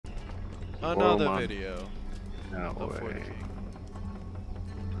Another video. No Of way. 40 King.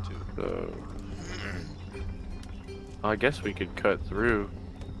 2. So, I guess we could cut through.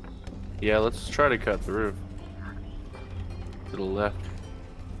 Yeah, let's try to cut through. To the left.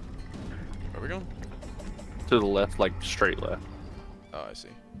 Where are we going? To the left, like straight left. Oh, I see.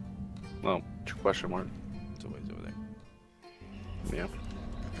 Well, question mark. It's a ways over there. Yeah.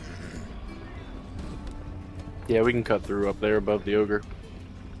 Yeah, we can cut through up there above the ogre.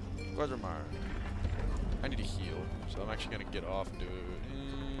 Quadramar. I need to heal, so I'm actually gonna get off and do it.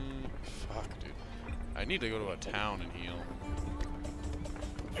 Fuck, dude. I need to go to a town and heal.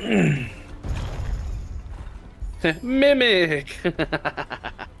 Mimic! There's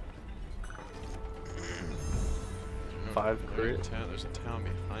 5 crit. there's a town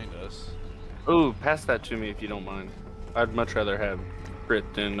behind us. Oh, pass that to me if you don't mind. I'd much rather have crit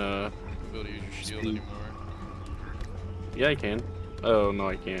than, Be able to use your shield speed. anymore. Yeah, I can. Oh, no,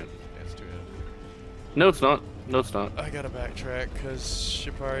 I can't. Yeah, it's too heavy. No, it's not. No, it's not. I gotta backtrack because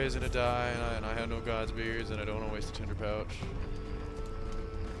Shipari is gonna die, and I have no God's Beards, and I don't want to waste a Tinder Pouch.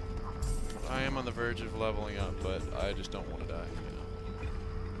 I am on the verge of leveling up, but I just don't want to die. You know.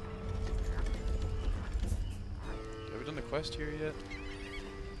 Have we done the quest here yet?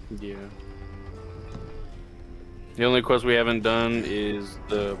 Yeah. The only quest we haven't done is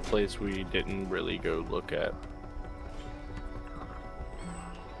the place we didn't really go look at.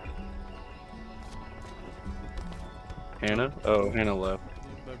 Hannah? Oh, Hannah left.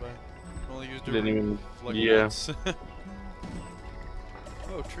 Bye bye. Only used her Didn't even. like Yeah. once.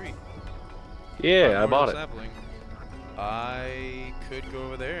 Oh, tree. Yeah, I bought it. Sapling. I could go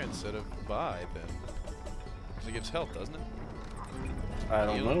over there instead of buy then. 'Cause it gives health, doesn't it? I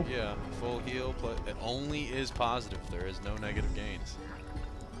don't Heal? know. Yeah, full heal. Plus, it only is positive. There is no negative gains.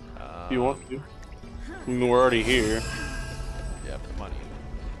 If you want to. I mean, we're already here. Yeah, but money.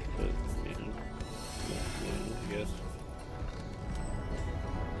 But, yeah. Yeah, I guess.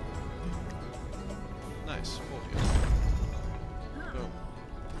 Nice. Full heal. Boom.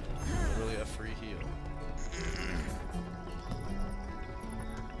 Literally a free heal.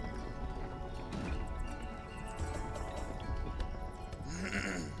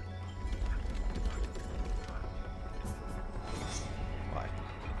 Why?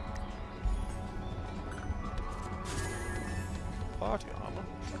 Party armor.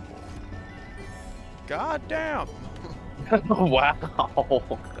 God damn! Wow.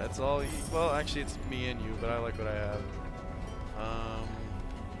 That's all you. Well, actually, it's me and you, but I like what I have.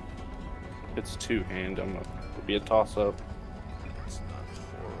 It's two-hand. It'll be a toss-up. It's not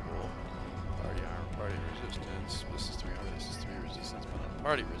horrible. Party armor, party resistance. This is 300, this is 3 resistance, but not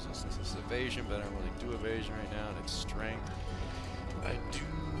party resistance. This is evasion, but I don't really do evasion right now, and it's strength. I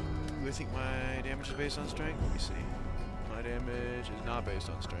think my damage is based on strength. Let me see. My damage is not based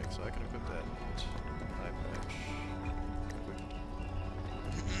on strength, so I can equip that. Eye patch.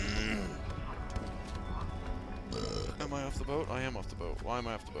 Am I off the boat? I am off the boat. Why am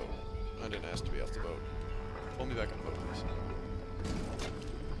I off the boat? I didn't ask to be off the boat. Pull me back on the boat, please.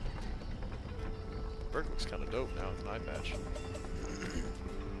 Berg looks kind of dope now with an eye patch.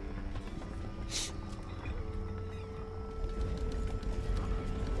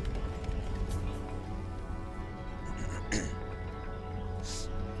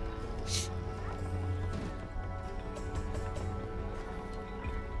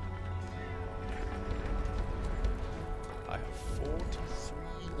 I have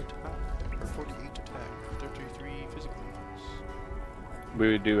 43 attack, or 48 attack, 33 physical defense.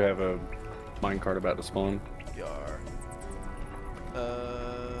 We do have a minecart about to spawn. Yar.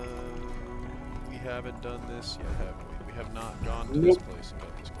 We haven't done this yet, have we? We have not gone to this place and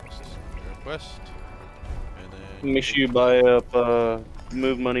got this quest. Quest, and then Make sure you buy up,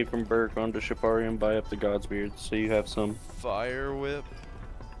 move money from Burke onto Shipari and buy up the God's Beard so you have some. Fire Whip.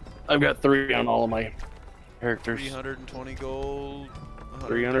 I've got 3 on all of my characters. 320 gold,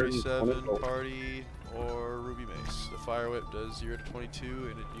 320 137 gold. party, or Ruby Mace. The Fire Whip does 0 to 22,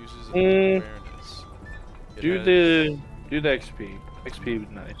 and it uses awareness. It Do has- the XP. XP was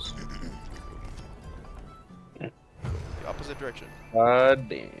nice. the opposite direction. God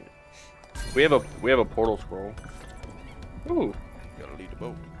damn. We have a portal scroll. Ooh. Gotta lead the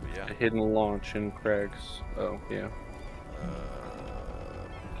boat. But yeah. A hidden launch in Crags. Oh yeah.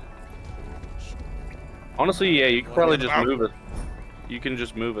 Honestly, yeah, you could probably just move us. You can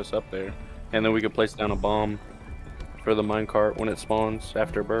just move us up there, and then we could place down a bomb for the minecart when it spawns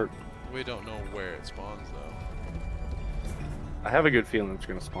after Burke. We don't know where it spawns though. I have a good feeling it's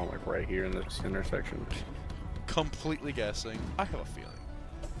gonna spawn like right here in this intersection. Completely guessing. I have a feeling.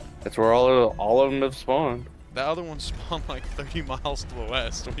 That's where all of them have spawned. The other one spawned like 30 miles to the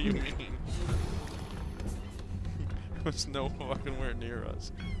west. What do you mean? It was no fucking where near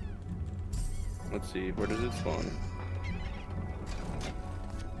us. Let's see, where does it spawn?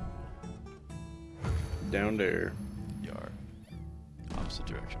 Down there. Yar. Opposite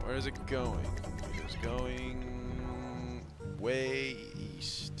direction. Where is it going? It is going way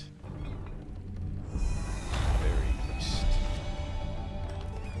east. Very east.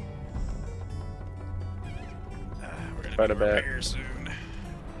 We're gonna Right be about here soon.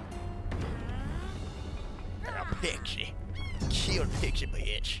 I got Pixie. Kill Pixie,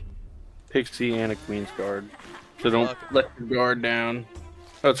 bitch. Pixie and a Queen's Guard. So don't let your guard down.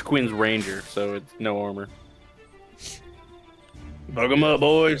 Oh, it's Queen's Ranger, so it's no armor. Bug them up,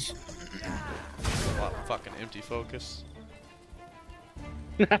 boys. A lot of fucking empty focus.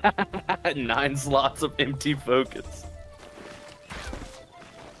 9 slots of empty focus.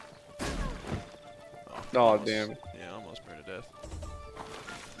 Oh, Almost. damn. Yeah, almost burned to death.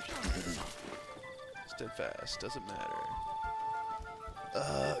 Steadfast, doesn't matter.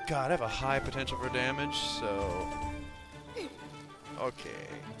 God, I have a high potential for damage, so... Okay.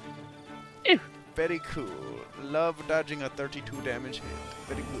 Very cool. Love dodging a 32 damage hit.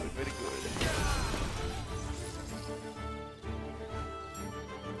 Very good, very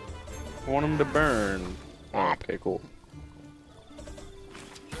good. Want them to burn. Oh, okay, cool.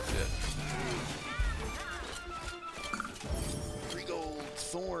 Yeah. 3 gold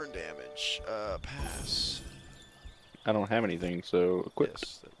thorn damage. Pass. I don't have anything, so equip.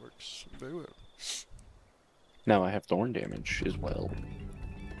 Yes, that works very well. Now I have thorn damage as well.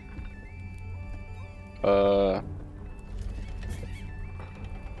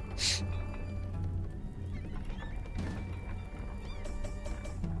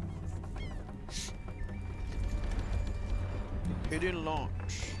 Hidden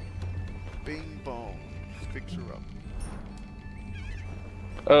launch. Bing bong. Fix her up.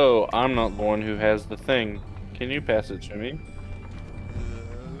 Oh, I'm not the one who has the thing. Can you pass it to me? Who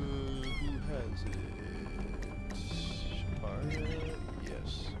has it? Shapara?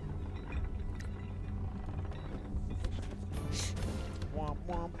 Yes. Womp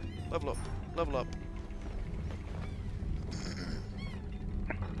womp. Level up. Level up.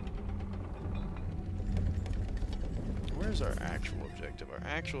 Where's our actual objective? Our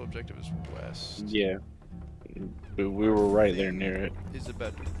actual objective is west. Yeah. We were right there near it. Is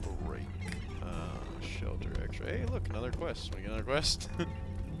about to break. Shelter extra. Hey, look, another quest. We get another quest.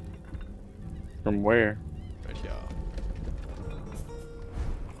 From where? Right here.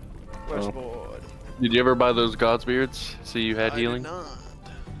 Westboard. Did you ever buy those Godsbeards? See you had I healing? did not.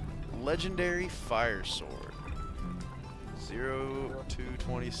 Legendary Fire Sword. 0 to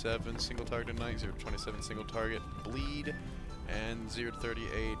 27 single target ignite, 0 to 27 single target bleed, and 0 to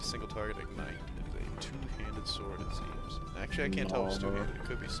 38 single target ignite. It is a two-handed sword, it seems. Actually, I can't tell if it's two-handed. It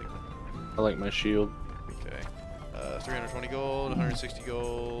could be single. I like my shield. Okay. 320 gold, 160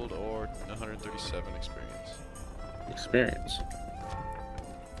 gold, or 137 experience. Experience.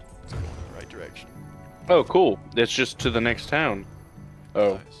 It's going in the right direction. Oh, cool. That's just to the next town.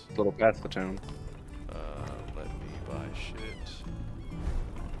 Oh, Nice. a little past the town. Let me buy shit.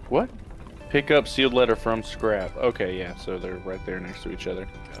 What? Pick up sealed letter from scrap. Okay, yeah, so they're right there next to each other.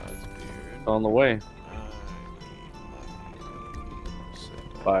 Godsbeard. On the way. I need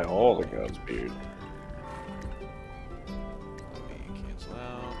money. Buy all the Godsbeard. Let me cancel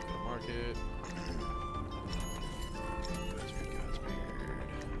out. Go to market. Godsbeard.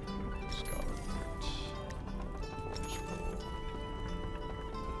 Scholar Crit. Force roll.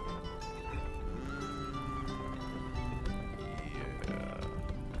 Yeah.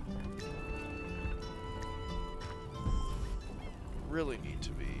 Really need to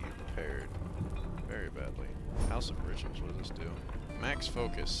be prepared very badly. House of Rituals, what does this do? Max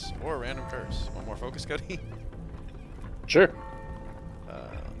focus or a random curse. One more focus, Cuddy? Sure.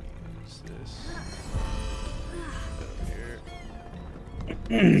 Let me use this. Put it over here.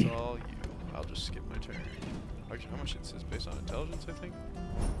 It's all you. I'll just skip my turn. Actually, how much is this based on intelligence, I think?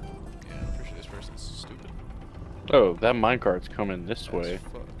 Yeah, I'm pretty sure this person's stupid. Oh, that minecart's coming this As way.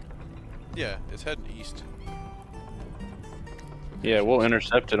 fuck. Yeah, it's heading east. Yeah, we'll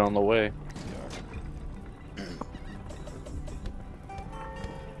intercept it on the way.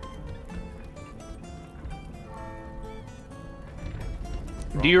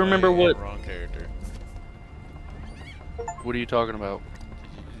 Do you remember what? Wrong character. What are you talking about?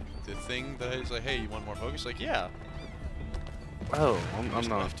 The thing that is like, hey, you want more focus? Like, yeah. Oh, I'm Just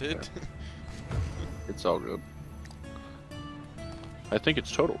not. left it. It's all good. I think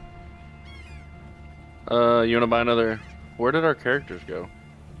it's total. You wanna buy another? Where did our characters go?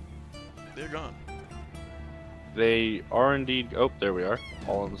 They're gone. They are indeed. Oh, there we are.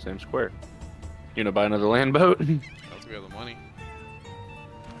 All in the same square. You know, buy another land boat. That's we have the money.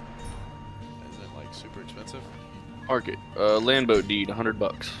 Is it like super expensive? Market. Land boat deed,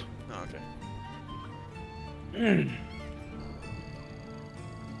 $100. Oh, okay.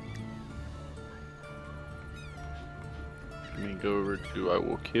 Let me go over to I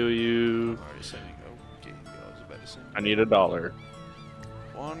will kill you. I'm already sending. Okay, I was about to send. I need $1.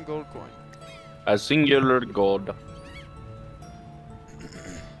 1 gold coin. A singular gold.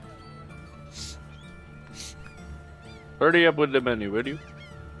 Hurry up with the money, will you?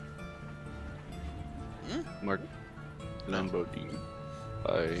 Mark. Land boat deed.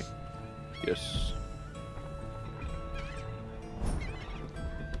 Yes.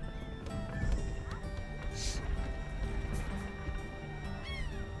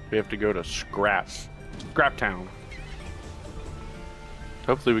 We have to go to Scrap Town.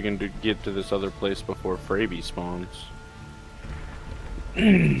 Hopefully we can get to this other place before Fraby spawns.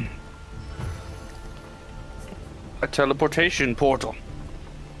 A teleportation portal.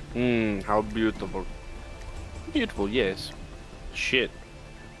 How beautiful. Beautiful, yes. Shit.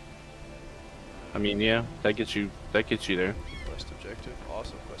 I mean, yeah, that gets you there. Quest objective.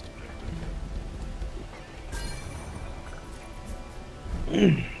 Awesome quest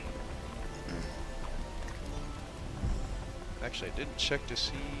objective. Actually, I didn't check to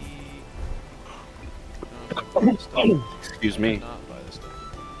see. No, I bought this stuff. Excuse I me. did not buy this stuff.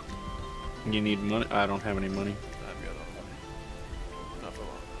 You need money? I don't have any money. I've got all money. Not for long.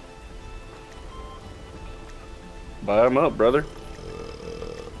 Buy them up, brother.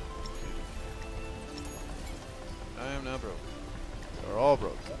 I am now broke. We're all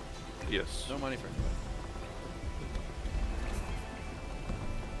broke. Yes. No money for anybody.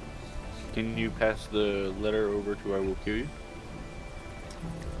 Can you pass the letter over to I will kill you?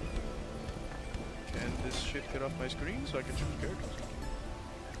 Can this shit get off my screen so I can choose characters?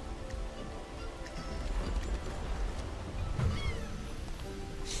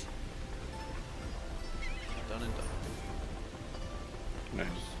 Done and done. Nice.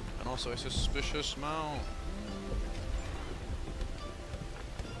 And also a suspicious mount.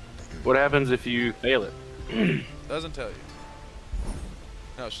 What happens if you fail it? Doesn't tell you.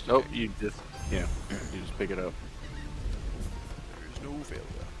 No, it's just Oh, okay. you just pick it up. There's no failure.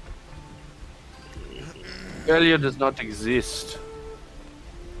 Failure does not exist.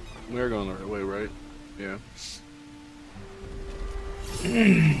 We're going the right way, right? Yeah.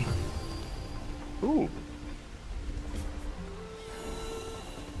 Ooh.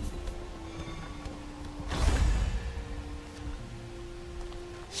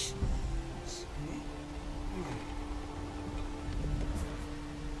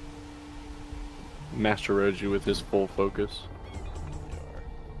 Master Roji with his full focus.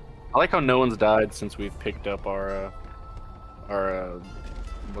 I like how no one's died since we've picked up our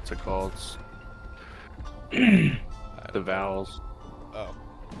what's it called? The vowels. Oh.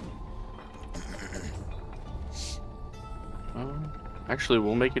 Actually,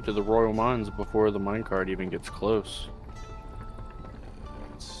 we'll make it to the Royal Mines before the minecart even gets close.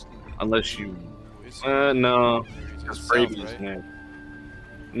 It's, Unless you... it's, no. it's Because south, Fraby's right? next.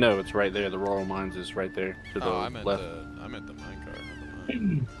 No, it's right there. The Royal Mines is right there to the Oh, I meant left. the minecart, not the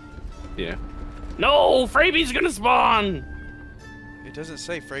mine. Yeah. No, Fraby's gonna spawn. It doesn't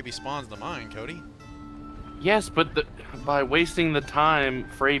say Fraby spawns the mine, Cody. Yes, but by wasting the time,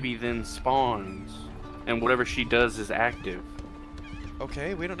 Fraby then spawns, and whatever she does is active.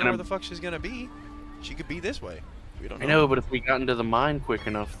 Okay, we don't know And where the fuck she's gonna be. She could be this way. We don't know. I know, but if we got into the mine quick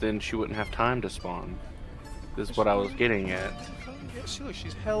enough, then she wouldn't have time to spawn. This is what I was getting at. Yeah, see, look,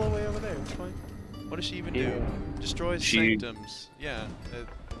 she's hella way over there. It's fine. What does she even Yeah. do? Destroys She- sanctums. Yeah, it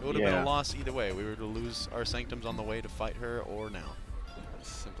would have been Yeah. a loss either way. We were to lose our sanctums on the way to fight her or now. That's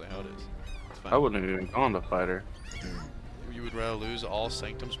simply how it is. It's fine. I wouldn't have even gone to fight her. You would rather lose all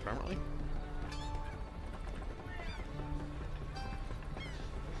sanctums permanently?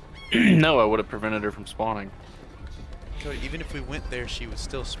 No, I would have prevented her from spawning. Cody, even if we went there, she would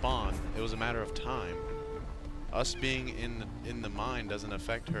still spawn. It was a matter of time. Us being in the mine doesn't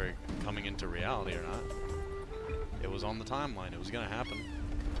affect her coming into reality or not. It was on the timeline. It was gonna happen.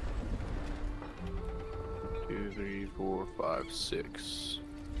 2, 3, 4, 5, 6.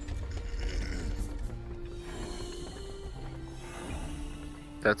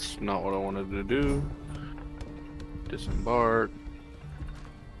 That's not what I wanted to do. Disembark.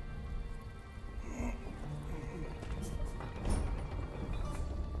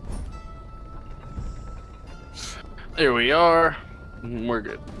 There we are. We're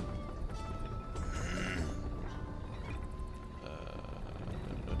good.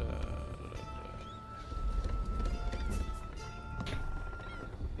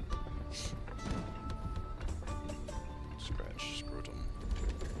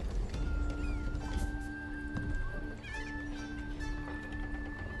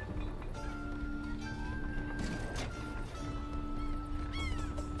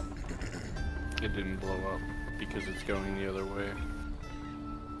 It didn't blow up because it's going the other way.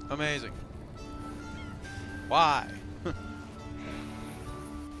 Amazing. Why?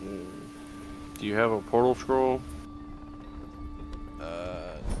 Do you have a portal scroll?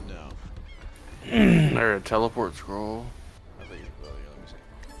 No. Or a teleport scroll? I think, well, yeah, let me see.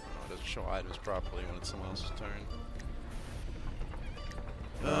 Oh, it doesn't show items properly when it's someone else's turn.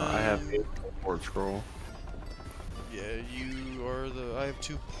 I have a teleport scroll. Yeah, you are the. I have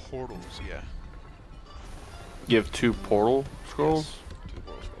 2 portals, yeah. You have 2 portal scrolls? Yes, 2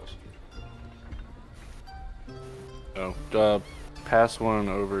 portal scrolls. Oh, pass one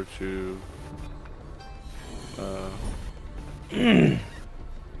over to.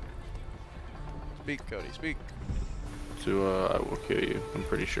 Speak, Cody, speak. I will kill you. I'm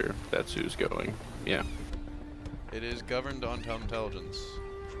pretty sure that's who's going. Yeah. It is governed on intelligence.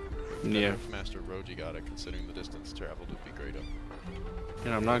 Yeah. If Master Roji got it, considering the distance traveled would be greater.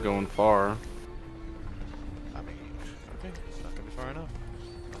 And I'm not going far. I mean, okay, it's not gonna be far enough.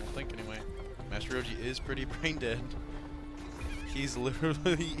 I don't think anyway. Master Roji is pretty brain dead. He's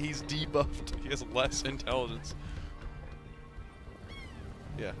literally, he's debuffed. He has less intelligence.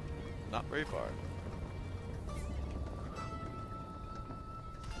 Yeah, not very far.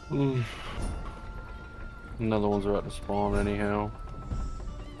 Another one's about to spawn anyhow.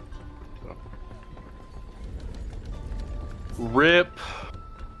 So. RIP.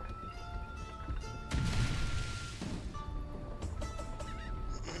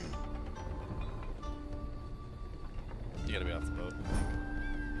 You gotta be off the boat.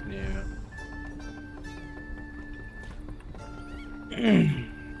 Yeah.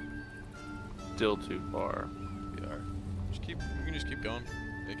 Still too far. We are. Just keep. We can just keep going.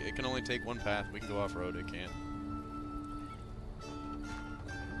 It can only take one path. We can go off road. It can't.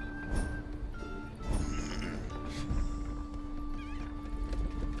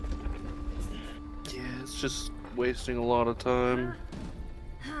 Yeah, it's just wasting a lot of time.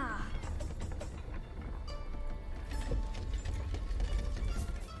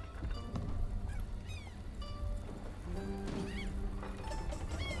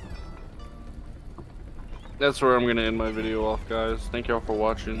 That's where I'm going to end my video off, guys. Thank y'all for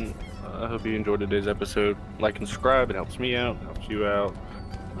watching. I hope you enjoyed today's episode. Like and subscribe. It helps me out. It helps you out.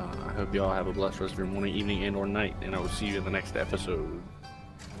 I hope y'all have a blessed rest of your morning, evening, and or night. And I will see you in the next episode.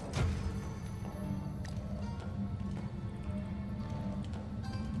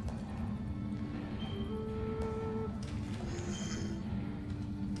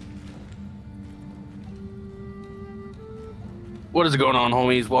 What is going on,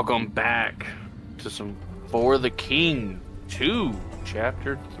 homies? Welcome back to some For the King 2,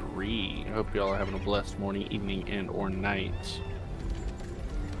 Chapter 3. I hope y'all are having a blessed morning, evening, and or night.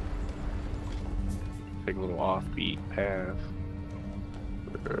 Take a little offbeat path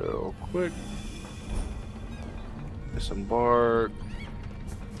real quick. Disembark.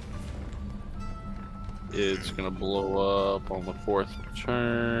 It's gonna blow up on the 4th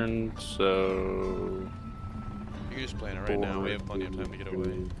turn, so... You can just plan it right now. We have plenty of time to get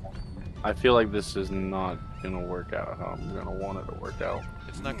away. I feel like this is not gonna work out how I'm gonna want it to work out.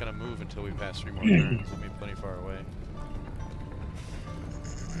 It's not gonna move until we pass 3 more turns. We'll be plenty far away.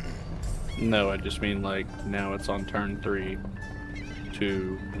 No, I just mean like now it's on turn 3,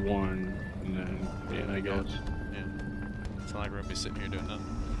 2, 1, and then yeah, I guess. Yeah. It's not like we're gonna be sitting here doing nothing.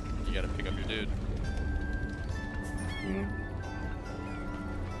 You gotta pick up your dude. You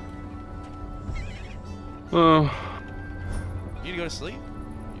need to go to sleep?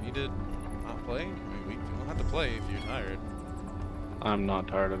 You need to not play? I mean, we don't have to play if you're tired. I'm not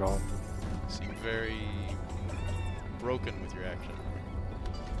tired at all. You seem very broken with your action.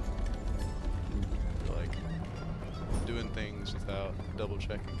 You're like doing things without double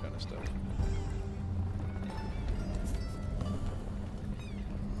checking kind of stuff.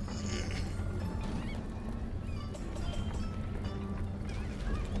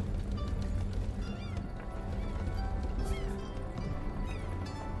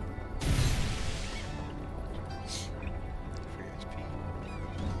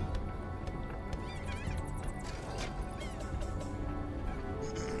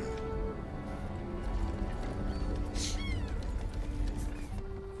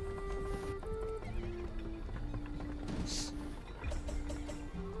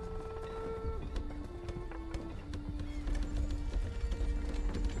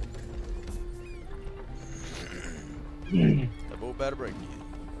 That boat better break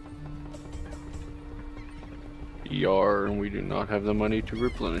you. Yar, and we do not have the money to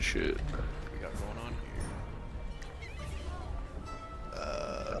replenish it. What we got going on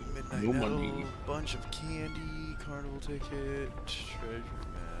here? Midnight No Metal, money. bunch of candy, carnival ticket, treasure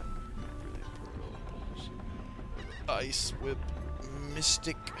map, really important. Ice Whip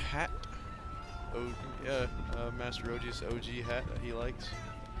Mystic Hat. Oh, yeah, Master OG's OG hat that he likes.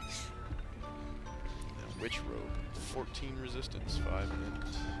 And Witch Robe. 14 resistance, 5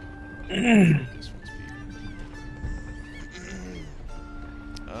 minutes. This one's beat.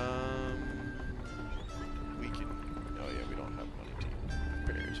 We can. Oh yeah, we don't have money to.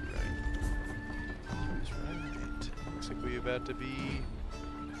 Bears, right? That's right. Looks like we're about to be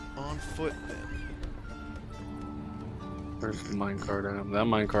on foot then. Where's the minecart at? That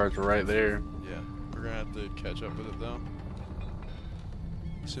minecart's right there. Yeah, we're gonna have to catch up with it though.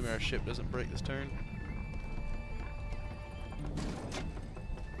 Assuming our ship doesn't break this turn.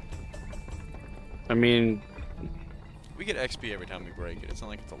 I mean, We get XP every time we break it. It's not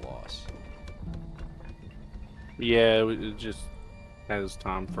like it's a loss. yeah, it just has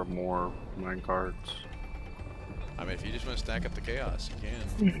time for more minecarts. I mean, if you just want to stack up the chaos, you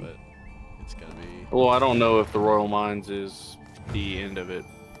can, but it's gonna be. Well, I don't know if the Royal Mines is the end of it.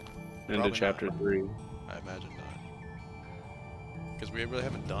 Into Probably chapter not. 3. I imagine not. Because we really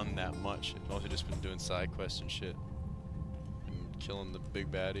haven't done that much. We've mostly just been doing side quests and shit. And killing the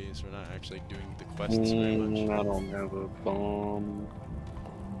big baddies. We're not actually doing the quests very much. I don't have a bomb.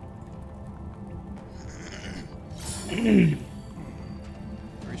 Free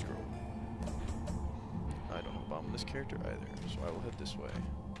scroll. I don't have a bomb on this character either, so I will head this way.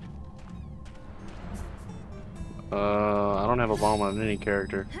 I don't have a bomb on any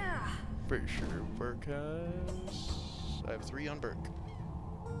character. Pretty sure Burke has. I have 3 on Burke.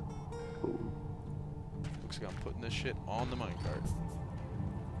 Looks like I'm putting this shit on the minecart.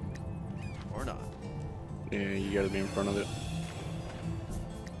 Or not. Yeah, you gotta be in front of it.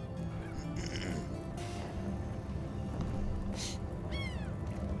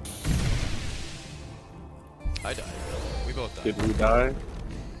 I died. We both died. Did we die?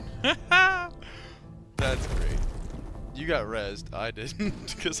 That's great. You got rezzed. I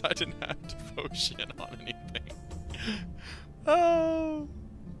didn't, because I didn't have devotion on anything. Oh,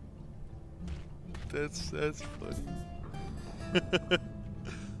 that's funny.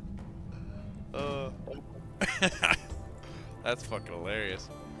 That's fucking hilarious.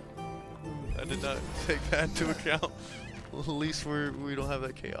 I did not take that into account. Well, at least we don't have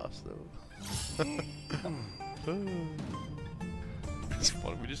that chaos though. It's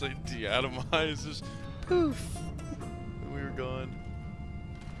funny. We just like de-atomized, just poof, and we were gone.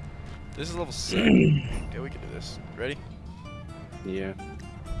 This is level 7. Yeah, we can do this. Ready? Yeah.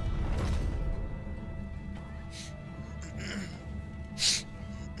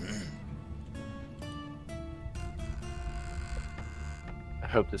 I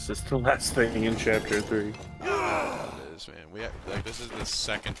hope this is the last thing in chapter 3. It is, man. We have, like, this is the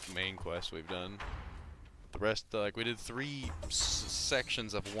second main quest we've done. The rest, like, we did 3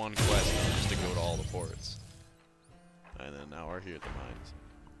 sections of one quest just to go to all the ports, and then now we're here at the mines.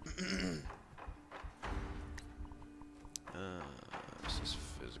 This is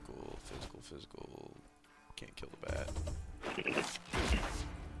physical. Can't kill the bat.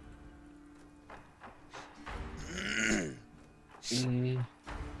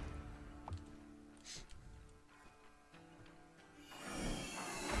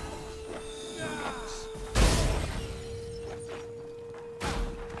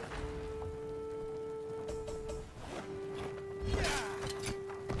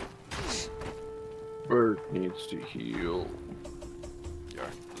 Bird needs to heal. Yeah,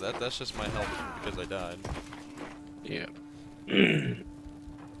 that's just my health because I died. Yeah.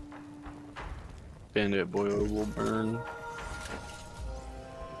 Bandit boil will burn.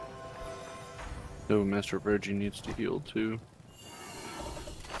 No, Master Virgin needs to heal too.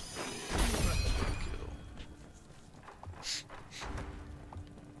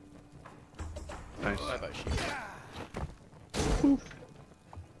 Nice. Bye bye, sheep.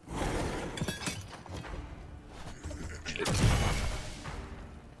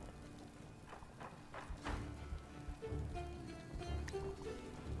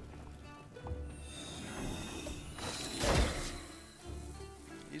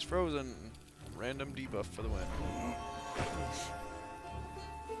 He's frozen. Random debuff for the win.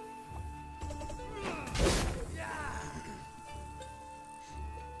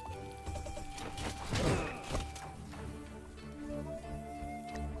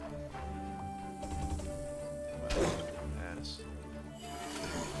 Ass.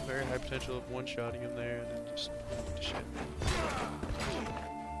 Very high potential of one-shotting him there and then just shit.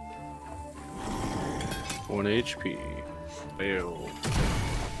 1 HP. Fail.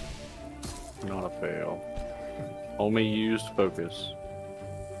 Not a fail. Only used focus.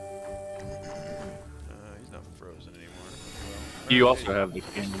 He's not frozen anymore. You also have the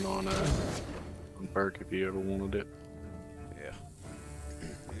cannon on perk if you ever wanted it. Yeah.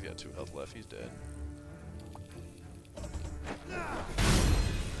 He's got 2 health left. He's dead.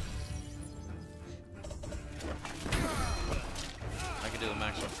 I can do the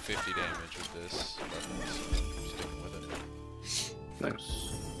maximum 50 damage with this weapon, so I'm sticking with it. Nice.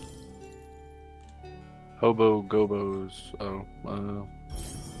 Hobo Gobos. Oh,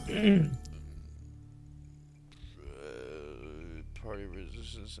 Party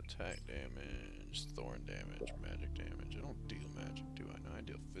resistance, attack damage, thorn damage, magic damage. I don't deal magic, do I? No, I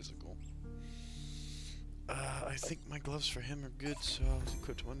deal physical. I think my gloves for him are good, so I'll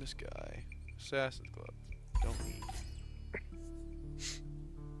equip one this guy. Assassin's glove. Don't need.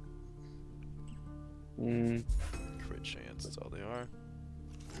 Crit chance, that's all they are.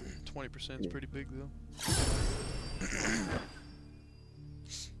 20% is pretty big though.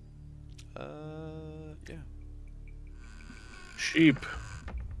 Yeah. sheep.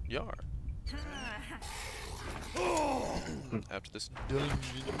 Yar. After this dungeon,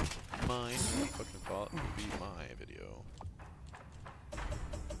 mine, fucking call it, will be my video.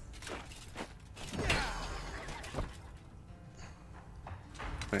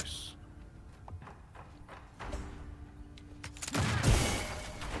 Nice.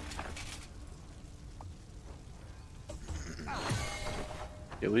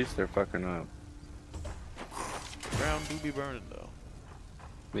 At least they're fucking up. The ground do be burning though.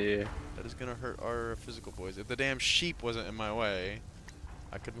 Yeah. That is gonna hurt our physical boys. If the damn sheep wasn't in my way,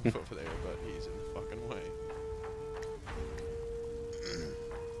 I could move over there, but he's in the fucking way.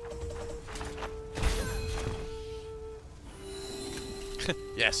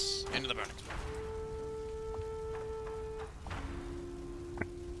 Yes, into the burning spot.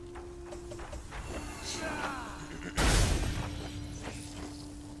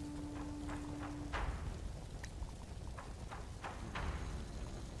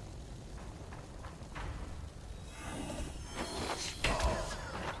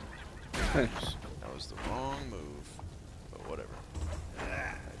 Nice. That was the wrong move, but whatever.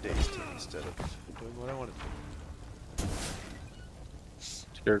 I dazed him instead of doing what I wanted to do.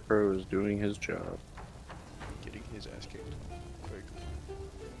 Scarecrow is doing his job. Getting his ass kicked. Very cool.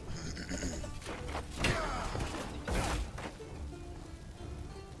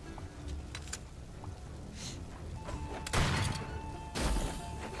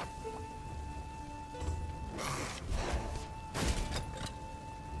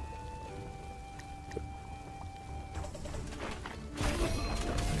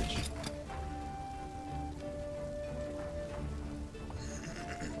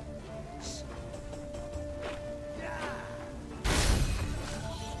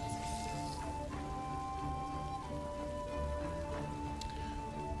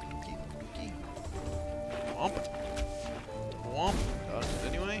 Womp. Womp. Dodged it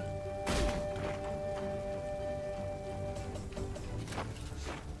anyway.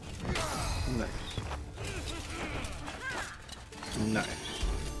 Nice. Nice.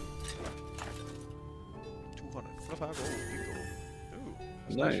 225 gold. Big gold. Ooh.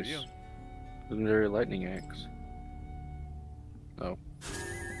 That's Nice. for you. Legendary lightning axe. Oh.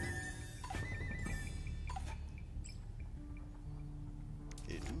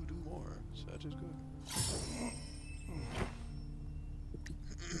 It do more, so that is good.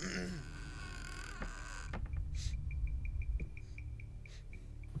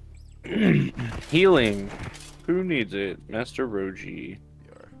 Healing. Who needs it? Master Roji.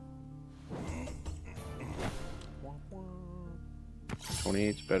 Yar.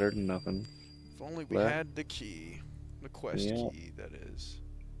 28's better than nothing. If only we Left. had the key. The quest Yeah. key, that is.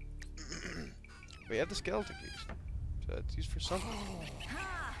 We had the skeleton keys. So that's used for something.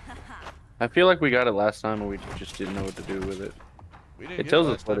 I feel like we got it last time and we just didn't know what to do with it. We didn't It get tells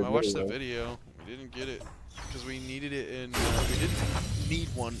it us last what time. it I watched is, the though. video. We didn't get it because we needed it in. We didn't need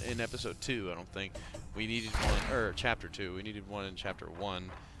one in episode 2. I don't think. We needed one, or chapter 2. We needed one in chapter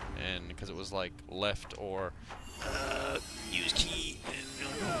 1, and because it was like left or use key and no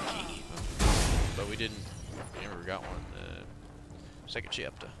key. But we didn't. We never got one. Second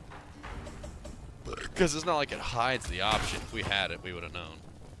chapter. Because it's not like it hides the option. If we had it, we would have known.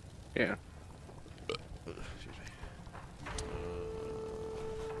 Yeah. Excuse me.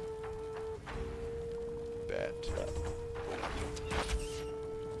 Bat.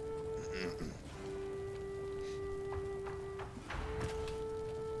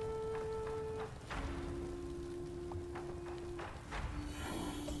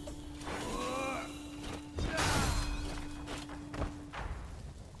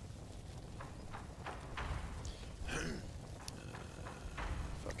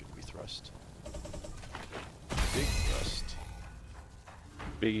 Fucking we thrust. Big thrust.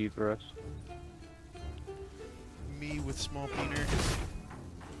 Biggie thrust. me with small peener.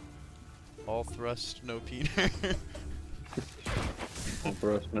 All thrust, no peener. All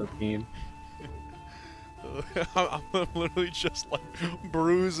thrust, no peen. I'm literally just like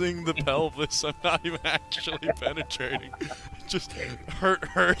bruising the pelvis. I'm not even actually penetrating. Just hurt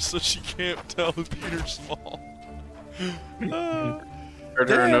her so she can't tell the peener's small.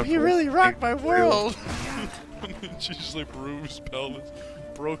 Damn, he really rocked my world. And then she just like bruised pelvis,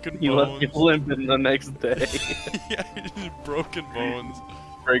 broken bones. You left me limping the next day. Yeah, just broken bones.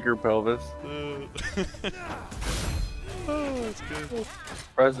 Break her pelvis. Oh, that's good.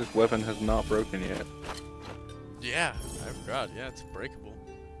 Surprised this weapon has not broken yet. Yeah, I forgot. Yeah, it's breakable.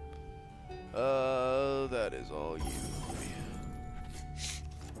 That is all you.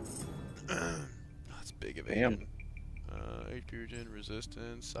 That's big of Damn. 8 fusion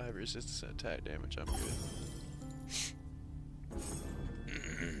resistance. I have resistance and attack damage. I'm good.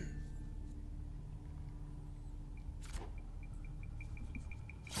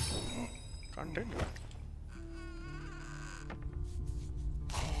 Continue.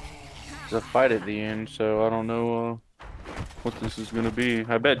 There's a fight at the end, so I don't know what this is gonna be.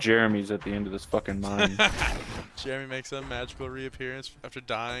 I bet Jeremy's at the end of this fucking mine. Jeremy makes a magical reappearance after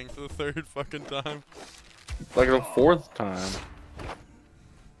dying for the 3rd fucking time. Like the 4th time.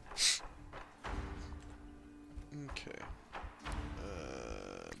 Okay.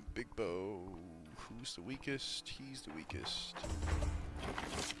 Big Bow. Who's the weakest? He's the weakest.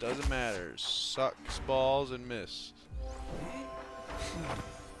 Doesn't matter. Sucks balls and miss.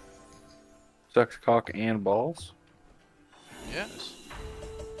 Sucks cock and balls. Yes.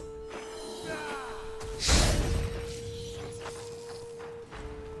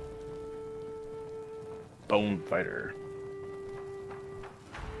 Bone fighter.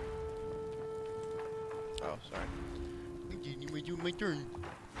 Oh, sorry. My turn.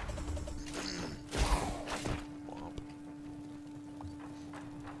 Womp.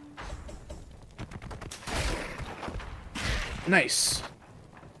 Nice.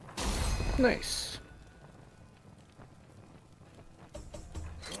 Nice.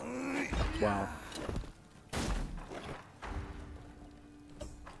 Wow.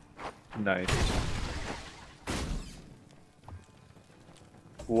 Nice.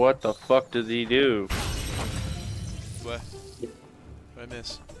 What the fuck does he do? What? What I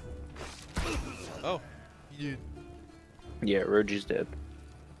miss? Oh, you. Yeah, Roji's dead.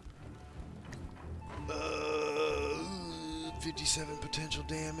 57 potential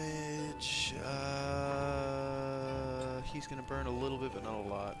damage. He's gonna burn a little bit, but not a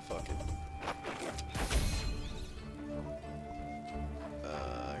lot. Fuck it.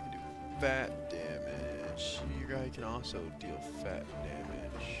 I can do fat damage. Your guy can also deal fat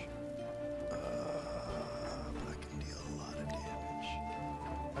damage. But I can deal a lot of damage.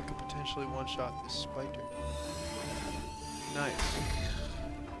 I could potentially one-shot this spider. Nice.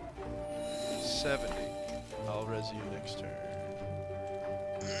 70. I'll res you next turn.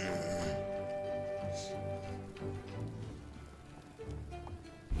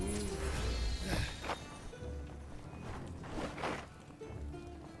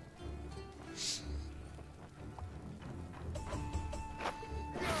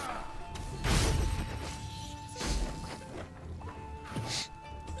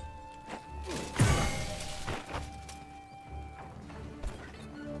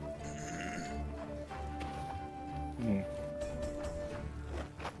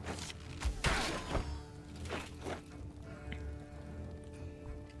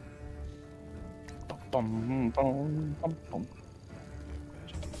 Bum, bum, bum, bum.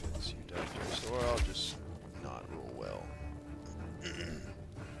 Magic defense, you die first, or I'll just not roll well.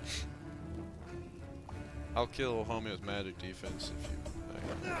 I'll kill homie with magic defense if you.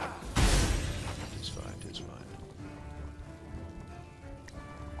 It's fine, it's fine.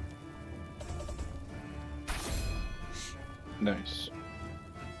 Nice.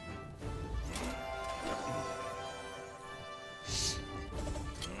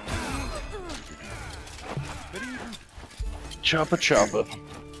 Choppa choppa.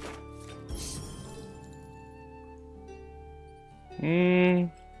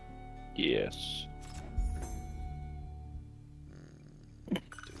 Yes.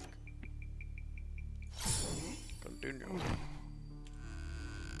 Continue.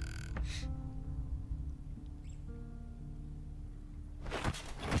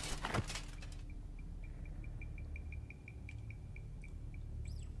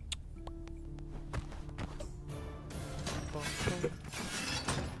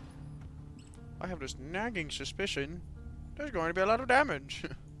 I have this nagging suspicion there's going to be a lot of damage.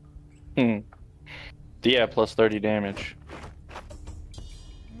 Yeah, plus 30 damage.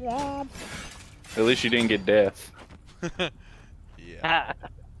 Womp. At least you didn't get death. Yeah.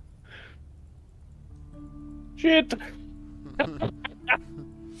 Shit.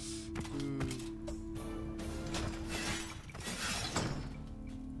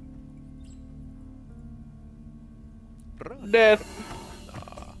 Run. Death.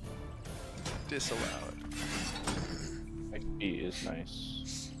 Nah. Disallow it. XP is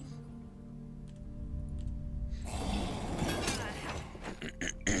nice.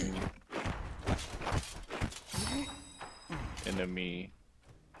 Enemy.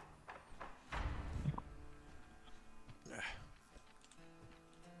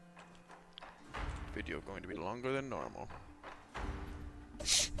 Video going to be longer than normal.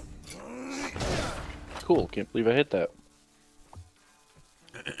 Cool. Can't believe I hit that.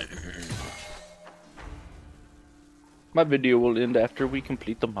 My video will end after we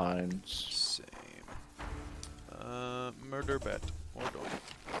complete the mines. Same. Murder bat. Or don't.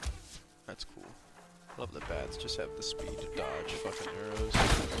 That's cool. Love the bats. Just have the speed to dodge fucking arrows.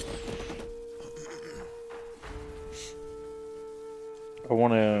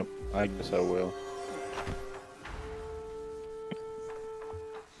 I guess I will.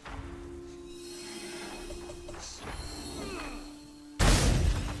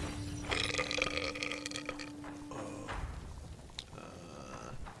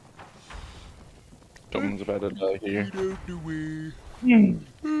 Someone's about to die here. Get out the way.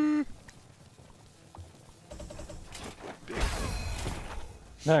 Big.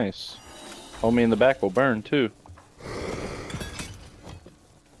 Nice. Homie in the back will burn too.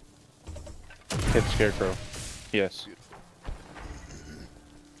 Hit Scarecrow. Yes. Beautiful.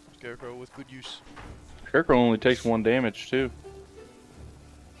 Scarecrow with good use. Scarecrow only takes 1 damage too.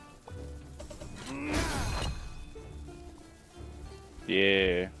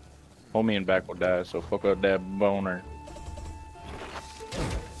 Yeah. Homie in back will die, so fuck up that boner.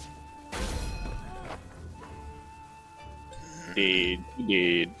 He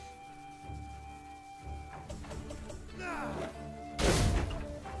did.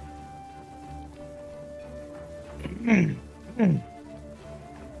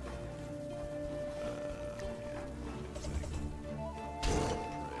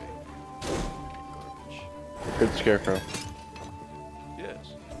 Good Scarecrow.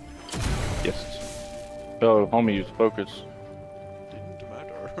 Yes. Yes. Oh, homie used focus. Didn't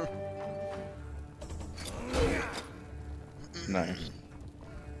matter. Nice.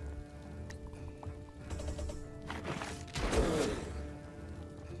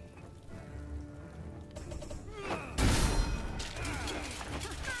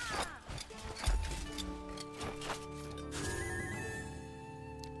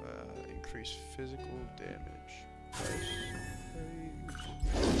 Increase physical damage. Nice.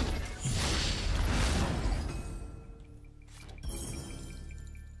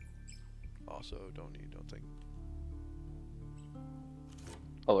 Also, don't think.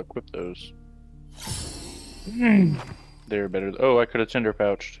 I'll equip those. They're better. Oh, I could have tinder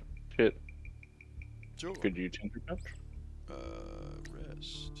pouched. Shit. Sure. Could you tinder pouch?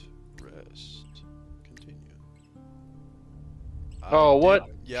 Rest. Continue. Oh, what?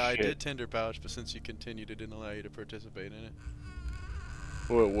 Yeah, I Shit. did tender pouch, but since you continued, it didn't allow you to participate in it.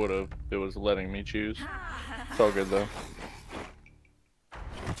 Well, it would have. It was letting me choose. It's all good though.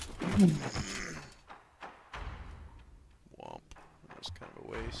 Womp. That was kind of a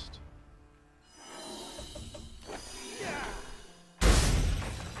waste. Yeah.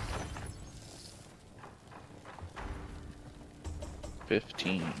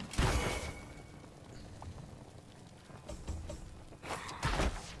 15.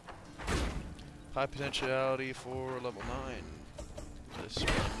 High potentiality for level 9. This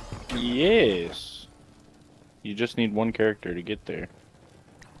one. Yes. You just need 1 character to get there.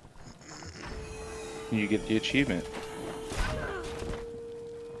 You get the achievement.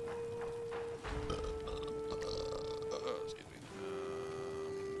 Excuse me.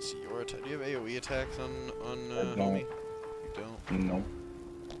 Let's see your attack. Do you have AoE attacks on I don't. homie? You don't. No.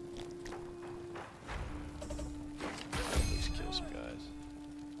 At least kill some guys.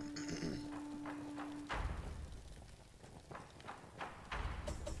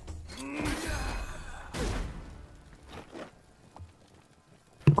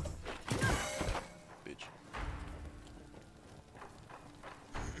 Bitch.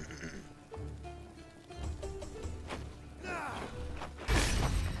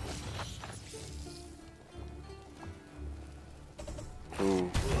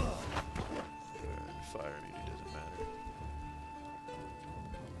 Ooh. Fire immunity doesn't matter.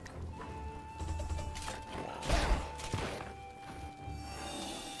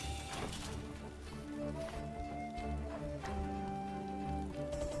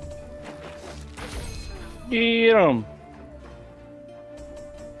 Get 'em.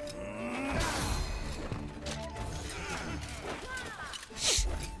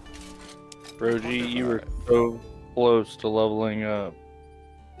 Roji, you were so close to leveling up.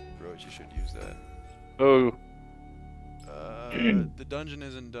 Roji should use that. Oh. The dungeon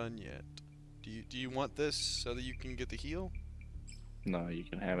isn't done yet. Do you want this so that you can get the heal? No, you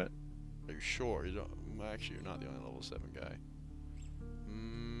can have it. Are you sure? You don't. Actually, you're not the only level 7 guy.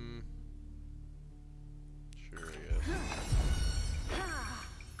 Sure, I guess.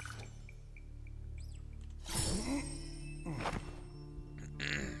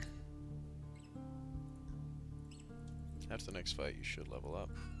 After the next fight, you should level up.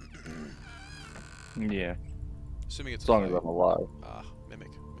 Yeah. Assuming it's as long as I'm alive.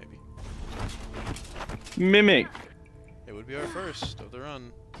 Mimic, maybe. Mimic! It would be our first of the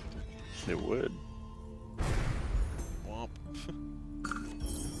run. It would. Womp.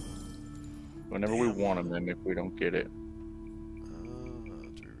 Whenever we want a mimic, we don't get it.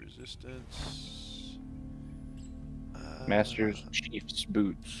 3 resistance. Master's Chief's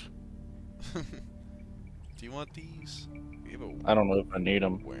boots. Do you want these? We have I don't know if I need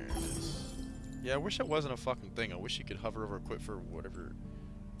them. awareness. Yeah, I wish it wasn't a fucking thing. I wish you could hover over equip for whatever.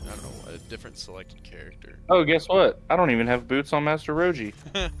 I don't know, a different selected character. Oh, guess what? I don't even have boots on Master Roji.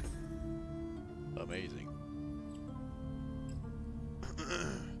 Amazing.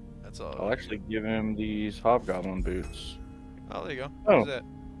 That's all. I'll actually give him these Hobgoblin boots. Oh, there you go. Oh. What's that?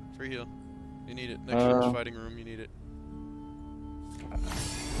 Free heal. You need it. Next room's fighting room, you need it.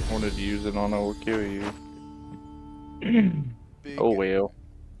 I wanted to use it on I will kill you. Big, Oh well.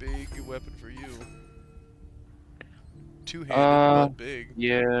 Big weapon for you. Two-handed, but big.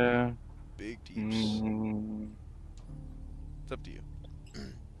 Yeah. Big deeps. It's up to you.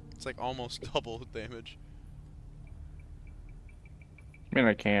 It's like almost double damage. I mean,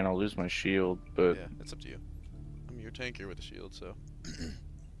 I can. I'll lose my shield, but Yeah, it's up to you. I mean, you're tankier with the shield, so.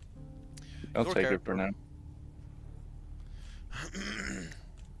 I'll Your take it character. for now.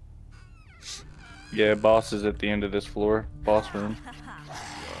 Yeah, boss is at the end of this floor. Boss room.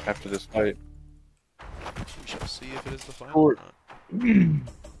 After this fight. We shall see if it is the final Or- or not.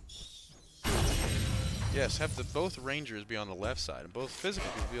 Yes, have both rangers be on the left side and both physical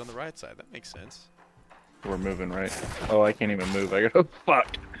people be on the right side. That makes sense. We're moving, right? Oh, I can't even move. I go,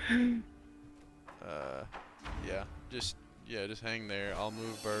 fuck. Just hang there. I'll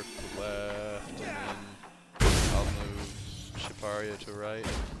move Burke to left, and then I'll move Shiparia to right.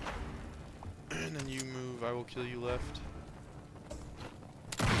 And then you move, I will kill you left.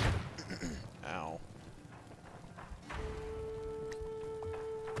 Ow.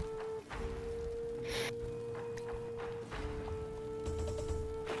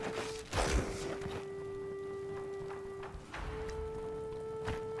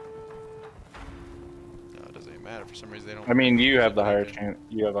 No, it doesn't even matter. For some reason they don't. I mean, you have the higher chance.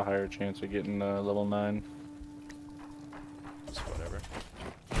 You have a higher chance of getting level 9. It's whatever.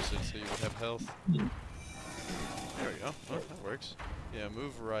 Just so you would have health. There we go. Oh, that works. Yeah,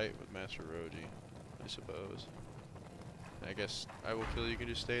 move right with Master Roji, I suppose. I guess I will kill you. You can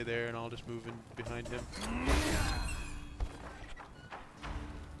just stay there, and I'll just move in behind him.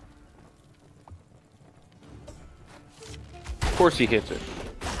 Of course he hits it.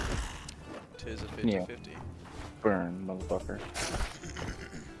 Tis a 50-50. Burn, motherfucker.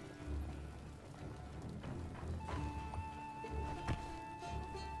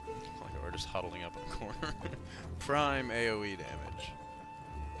 Like we're just huddling up in the corner. Prime AoE damage.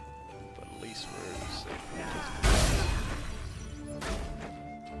 But at least we're safe.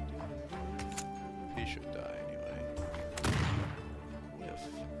 He should die anyway. Whiff.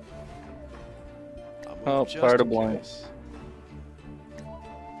 I'll move Oh, just fire to in blind. case.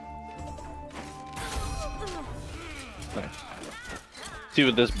 Nice. See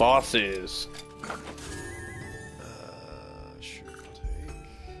what this boss is. Sure take.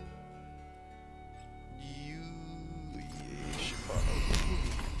 You... Shiparia.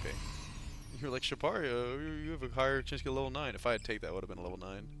 Okay. You're like, Shiparia, you have a higher chance to get level 9. If I had take that, would have been level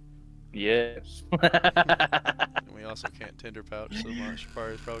 9. Yes. And we also can't tender pouch so much.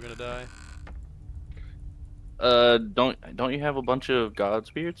 Shiparia's probably gonna die. Don't you have a bunch of god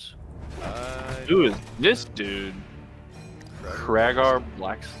spirits? Who Who is this dude? Kragar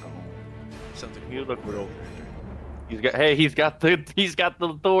Blackstone. Something. You look real. He's got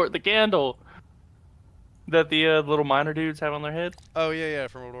the candle that the little miner dudes have on their head. Oh yeah,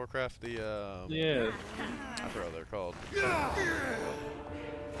 from World of Warcraft. The Yeah. I forgot what they're called.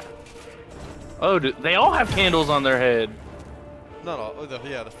 Oh, they all have candles on their head. Not all. Oh,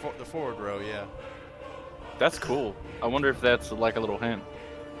 the forward row. Yeah. That's cool. I wonder if that's like a little hint.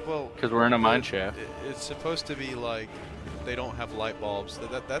 Well, Because we're in a mine shaft. It's supposed to be like they don't have light bulbs.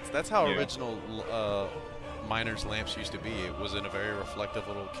 That's how Yeah. original miners' lamps used to be. It was in a very reflective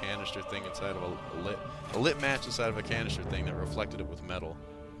little canister thing inside of a lit match inside of a canister thing that reflected it with metal,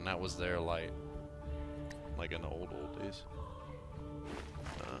 and that was their light, like in the old days.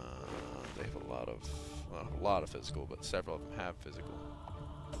 They have a lot of, well, a lot of physical, but several of them have physical.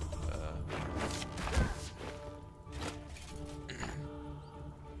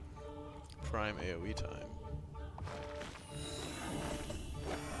 Prime AoE time.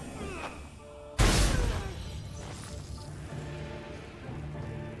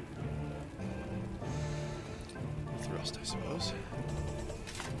 Thrust, I suppose.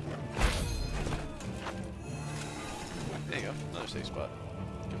 There you go, another safe spot.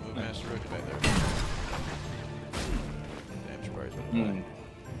 Can move Master Road back there. Damage bar's been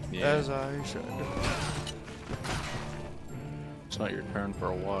Yeah. as I should. It's not your turn for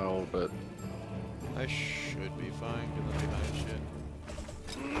a while, but I should be fine, because I'm behind shit.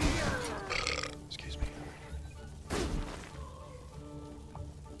 Excuse me.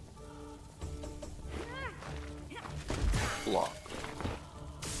 block.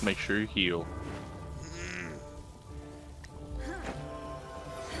 Make sure you heal.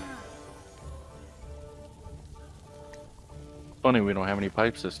 Funny we don't have any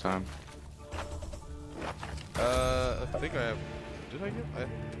pipes this time. I think I have. Did I get? I can't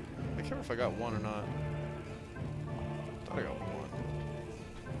remember if I got one or not. I thought I got one.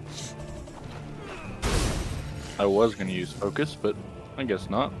 I was gonna use focus, but I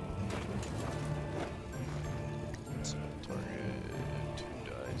guess not. So target 2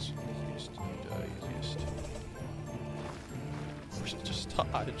 dies. Easiest, 2 die easiest. First, just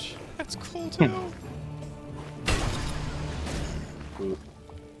dodge. That's cool too. Ooh.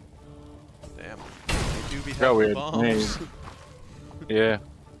 Damn. They do be Got having weird. bombs. Yeah.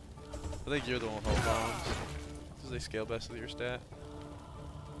 I think you're the one with all bombs. Because they scale best with your stat.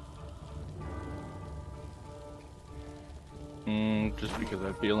 Just because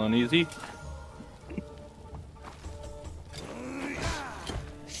I feel uneasy.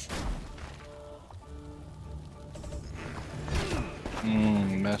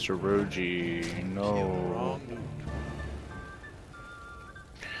 Master Roji, no. Wrong dude.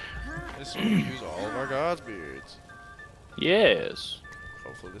 This will use all of our God's beards. Yes.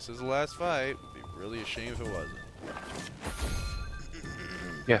 Hopefully this is the last fight. Would be really a shame if it wasn't.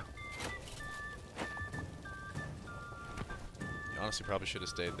 Yeah. You honestly probably should have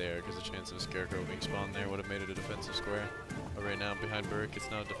stayed there, because the chance of a scarecrow being spawned there would have made it a defensive square. But right now, behind Burke,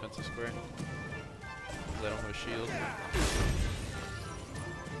 it's now a defensive square. Because I don't have a shield.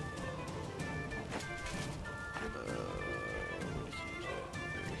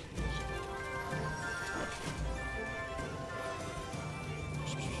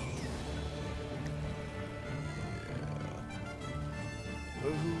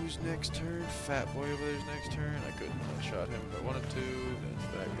 Who's next turn? Fat boy over there's next turn. I couldn't one-shot him if I wanted to. That's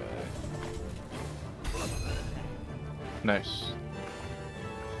that guy. Nice.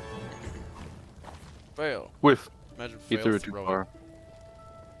 Fail. Whiff. Imagine He fail threw it too throwing. far.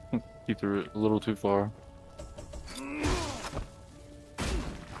 He threw it a little too far.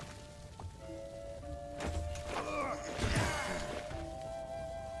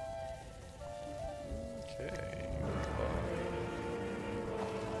 Okay.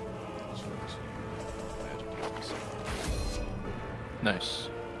 Nice.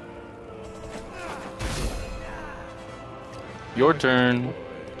 Your turn.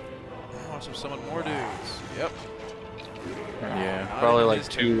 Watch him summon more dudes. Yep. Yeah, Not probably even like his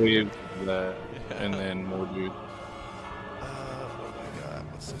 2 turn. waves of that, Yeah. and then more dude. What do I got?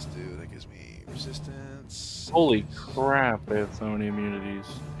 What's this do? That gives me resistance. Holy crap, they have so many immunities.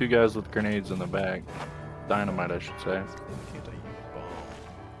 2 guys with grenades in the back. Dynamite, I should say. Why can't I use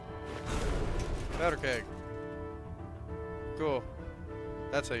bomb? Powder keg. Cool.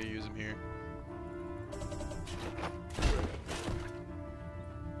 That's how you use them here.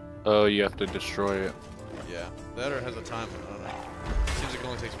 Oh, you have to destroy it. Yeah. That or it has a time limit on it. Seems like it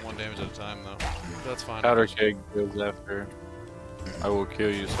only takes 1 damage at a time though. That's fine. Powder keg goes after. I will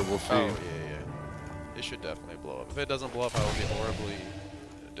kill you, so we'll see. Oh, yeah. It should definitely blow up. If it doesn't blow up, I will be horribly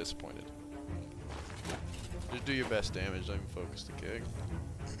disappointed. Just do your best damage, don't even focus the keg.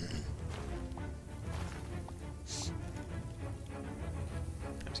 It's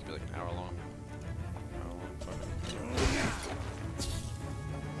gonna be like an hour long.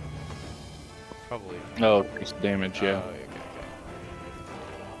 Probably. Oh, increased damage, yeah. Okay.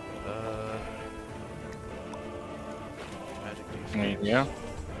 Magic defense. Yeah.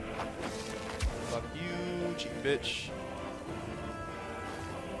 Fuck you, cheap bitch.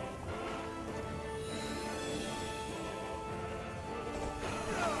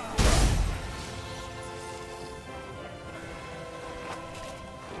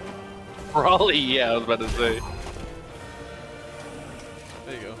 Probably, yeah, I was about to say.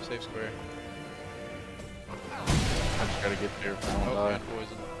 There you go, safe square. I just gotta get there if I don't die. And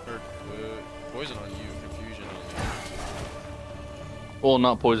poison. Or, poison on you, confusion on Well,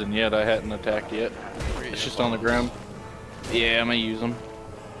 not poison yet. I hadn't attacked yet. you. It's just on the ground. Yeah, I'm gonna use them.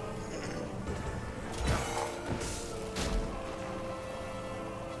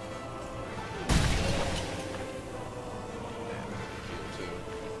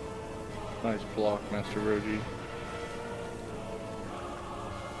 Nice block, Master Roji.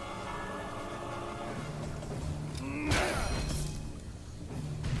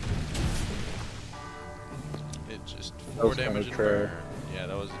 It just 4 damage and burn. Yeah,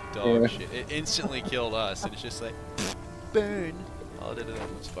 that was dog shit. It instantly killed us, and it's just like, burn. All it did to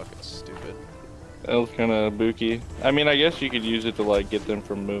them was fucking stupid. That was kind of booky. I mean, I guess you could use it to like get them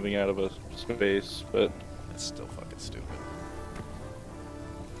from moving out of a space, but It's still fucking stupid.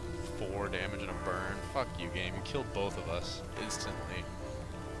 4 damage and a burn. Fuck you, game. You killed both of us instantly.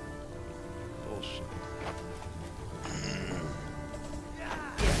 Bullshit.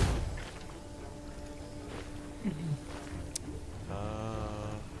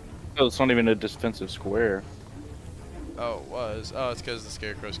 oh, it's not even a defensive square. Oh, it was. Oh, it's because the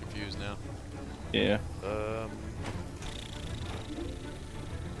Scarecrow's confused now. Yeah. Do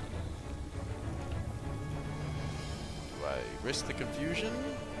I risk the confusion?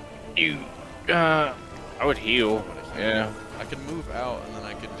 I would heal. Yeah. I can move out and then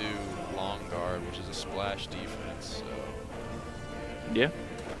I can do long guard, which is a splash defense. So. Yeah.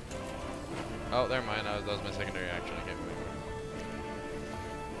 Oh, never mind. That was my secondary action. I can't move.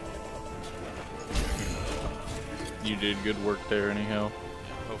 You did good work there, anyhow.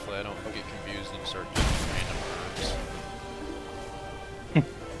 Yeah, hopefully, I don't get confused and start doing random moves.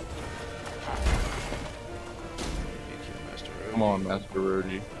 Thank you, Master Roji. Come on, Master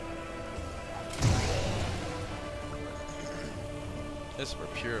Roji. This is where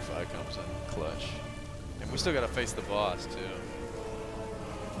Purify comes in clutch. And we still gotta face the boss, too.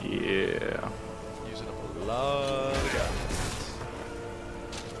 Yeah. Using up a lot of guys.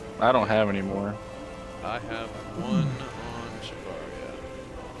 I don't have any more. I have one on Shivaria.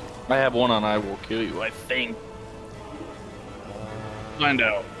 I have one on I Will Kill You, I think. Find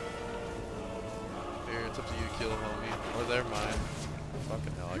out. Here, it's up to you to kill homie. Or they're mine.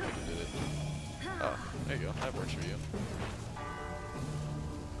 Fucking hell, I could have did it. Oh, there you go. That works for you.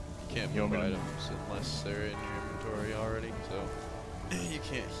 Can't move items unless they're in your inventory already, so you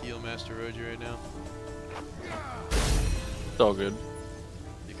can't heal Master Roji right now. It's all good.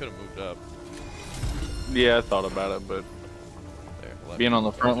 You could have moved up. Yeah, I thought about it, but There, being on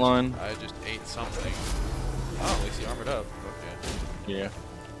the front line. I just ate something. Oh, at least he armored up. Okay. Yeah.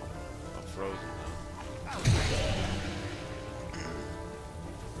 I'm frozen now.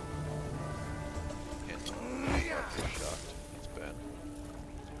 Can't tell. I'm shocked. That's bad.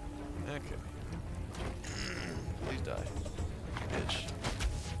 Okay. Please die. Bitch.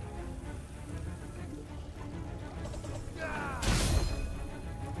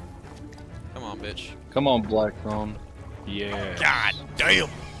 Come on, bitch. Come on, Black Throne. Yeah. God damn!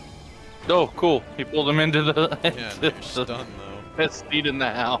 Oh, cool. He pulled him into the Yeah, now you're stunned though. best seat in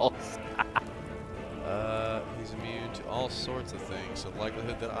the house. He's immune to all sorts of things, so the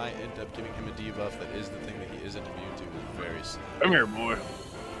likelihood that I end up giving him a debuff that is the thing that he isn't immune to is very slim. Come here, boy.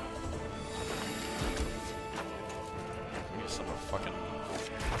 Give me some fucking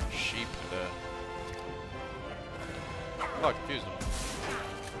sheep to... Oh, I confused him.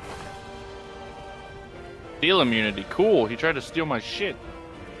 Steal immunity. Cool. He tried to steal my shit.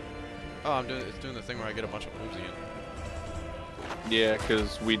 Oh, it's doing the thing where I get a bunch of moves again. Yeah,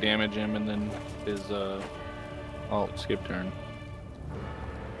 because we damage him and then his, oh, skip turn.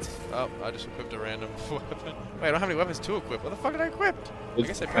 Oh, I just equipped a random weapon. Wait, I don't have any weapons to equip. What the fuck did I equip? I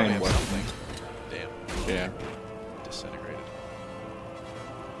guess I probably have something. Damn. Yeah. Disintegrated.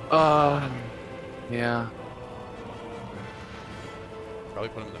 Yeah. Probably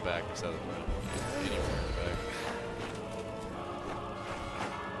put him in the back instead of the front. Anywhere in the back.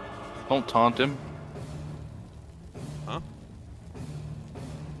 Don't taunt him. Huh?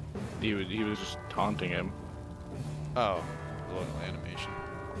 He was just taunting him. Oh, the little animation.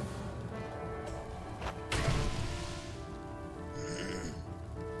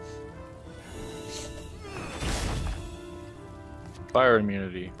 Fire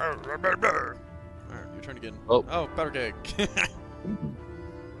immunity. Alright, your turn again. Oh. Oh, powder keg. I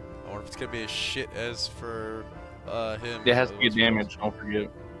wonder if it's gonna be as shit as for him. It has to get damaged, don't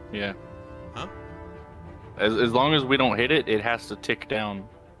forget. Yeah. Huh? As long as we don't hit it, it has to tick down.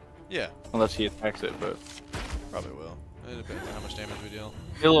 Yeah. Unless he attacks it, but... Probably will. It depends on how much damage we deal.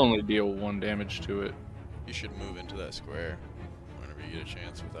 He'll only deal 1 damage to it. You should move into that square whenever you get a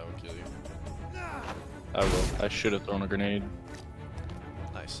chance with that would kill you. I will. I should have thrown a grenade.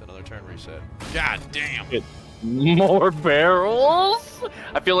 Nice, another turn reset. God damn! More barrels?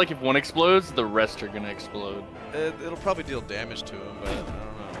 I feel like if one explodes, the rest are gonna explode. It'll probably deal damage to him, but I don't know.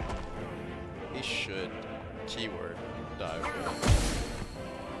 He should, keyword, die.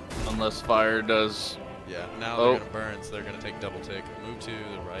 Unless fire does. Yeah, now they're gonna burn, so they're gonna take double take. Move to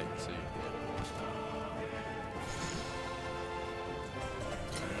the right and see.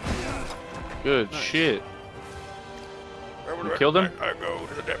 Good Nice. shit. You killed him? I go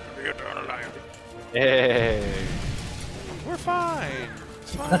to the depth of the eternal light. Hey. We're fine.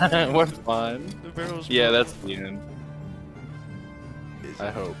 It's fine. We're fine. The barrel's Yeah, full. that's the end. I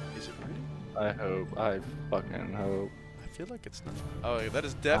hope. Is it ready? I hope. I fucking hope. I feel like it's not. Oh, yeah, that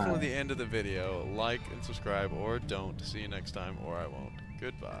is definitely the end of the video. Like and subscribe, or don't. See you next time, or I won't.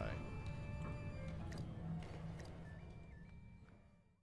 Goodbye.